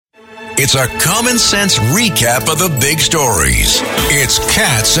It's a common sense recap of the big stories. It's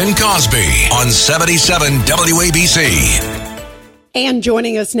Katz and Cosby on 77 WABC. And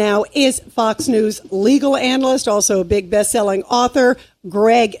joining us now is Fox News legal analyst, also a big best-selling author,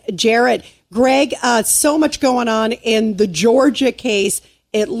 Gregg Jarrett. Greg, so much going on in the Georgia case.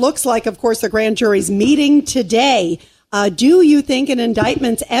 It looks like, of course, the grand jury's meeting today. Do you think an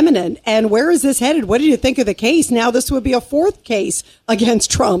indictment's imminent? And where is this headed? What do you think of the case? Now this would be a fourth case against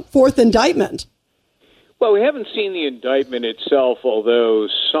Trump, fourth indictment. Well, we haven't seen the indictment itself, although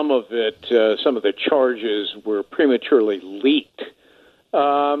some of the charges were prematurely leaked.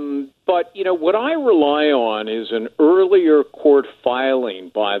 But, what I rely on is an earlier court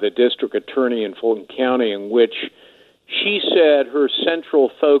filing by the district attorney in Fulton County in which she said her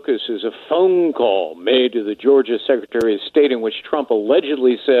central focus is a phone call made to the Georgia Secretary of State in which Trump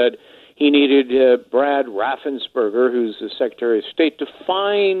allegedly said he needed Brad Raffensperger, who's the Secretary of State, to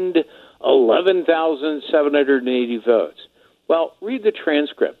find 11,780 votes. Well, read the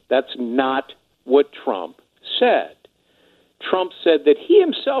transcript. That's not what Trump said. Trump said that he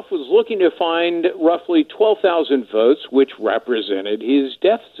himself was looking to find roughly 12,000 votes, which represented his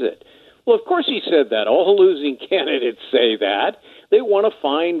deficit. Well, of course he said that. All losing candidates say that. They want to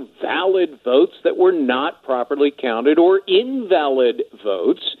find valid votes that were not properly counted or invalid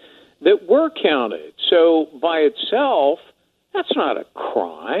votes that were counted. So by itself, that's not a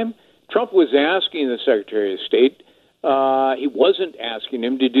crime. Trump was asking the Secretary of State, he wasn't asking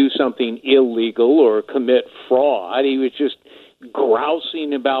him to do something illegal or commit fraud. He was just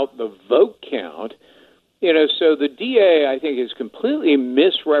grousing about the vote count. So the DA, I think, has completely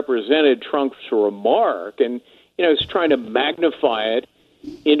misrepresented Trump's remark and, is trying to magnify it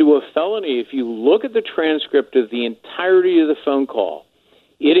into a felony. If you look at the transcript of the entirety of the phone call,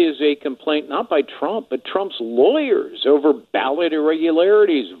 it is a complaint not by Trump, but Trump's lawyers over ballot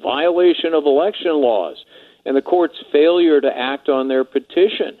irregularities, violation of election laws, and the court's failure to act on their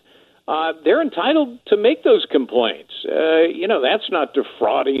petition. They're entitled to make those complaints. That's not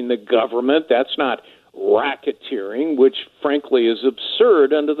defrauding the government. That's not racketeering, which, frankly, is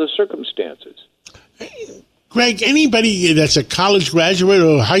absurd under the circumstances. Greg, anybody that's a college graduate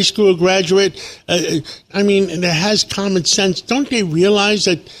or a high school graduate, that has common sense, don't they realize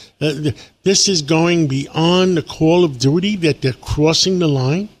that this is going beyond the call of duty, that they're crossing the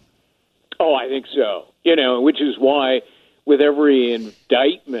line? Oh, I think so. Which is why with every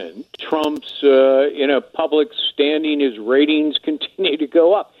indictment, Trump's public standing, his ratings continue to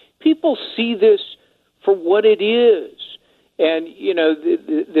go up. People see this for what it is. And,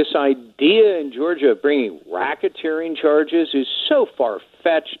 this idea in Georgia of bringing racketeering charges is so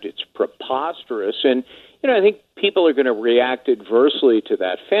far-fetched, it's preposterous. And, I think people are going to react adversely to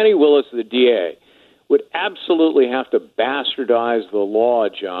that. Fani Willis, the DA, would absolutely have to bastardize the law,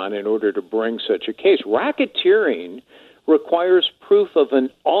 John, in order to bring such a case. Racketeering requires proof of an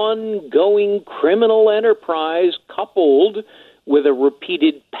ongoing criminal enterprise coupled with a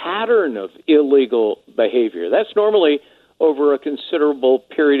repeated pattern of illegal behavior. That's normally over a considerable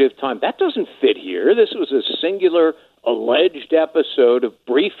period of time. That doesn't fit here. This was a singular alleged episode of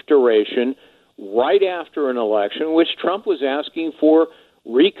brief duration right after an election in which Trump was asking for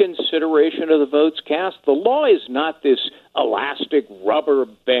reconsideration of the votes cast. The law is not this elastic rubber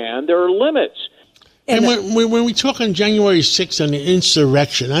band. There are limits. And when we talk on January 6th on the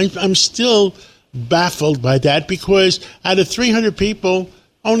insurrection, I'm still baffled by that because out of 300 people,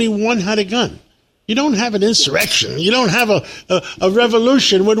 only one had a gun. You don't have an insurrection. You don't have a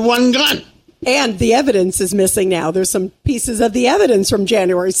revolution with one gun. And the evidence is missing now. There's some pieces of the evidence from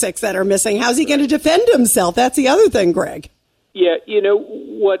January 6th that are missing. How's he going to defend himself? That's the other thing, Greg. Yeah,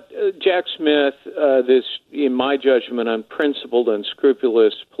 what Jack Smith, this, in my judgment, unprincipled,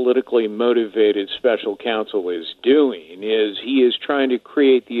 unscrupulous, politically motivated special counsel is doing is he is trying to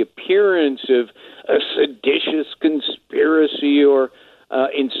create the appearance of a seditious conspiracy or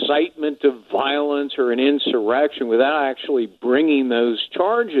incitement of violence or an insurrection without actually bringing those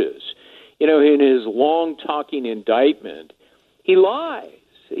charges. In his long-talking indictment, he lies.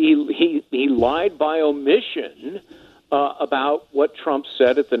 He lied by omission about what Trump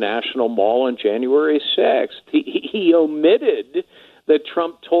said at the National Mall on January 6th. He omitted that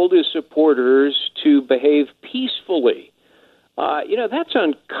Trump told his supporters to behave peacefully. That's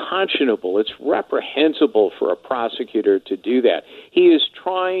unconscionable. It's reprehensible for a prosecutor to do that. He is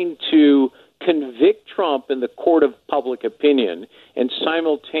trying to convict Trump in the court of public opinion and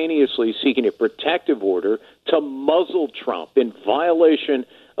simultaneously seeking a protective order to muzzle Trump in violation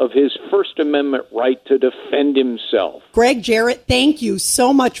of his First Amendment right to defend himself. Gregg Jarrett, thank you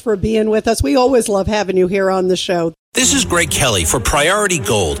so much for being with us. We always love having you here on the show. This is Greg Kelly for Priority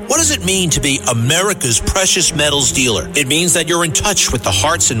Gold. What does it mean to be America's precious metals dealer? It means that you're in touch with the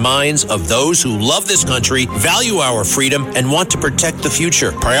hearts and minds of those who love this country, value our freedom, and want to protect the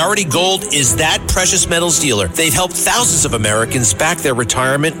future. Priority Gold is that precious metals dealer. They've helped thousands of Americans back their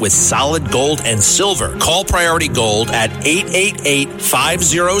retirement with solid gold and silver. Call Priority Gold at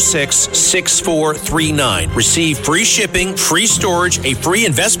 888-506-6439. Receive free shipping, free storage, a free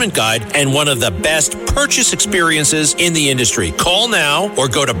investment guide, and one of the best purchase experiences in the industry. Call now or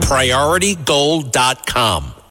go to PriorityGold.com.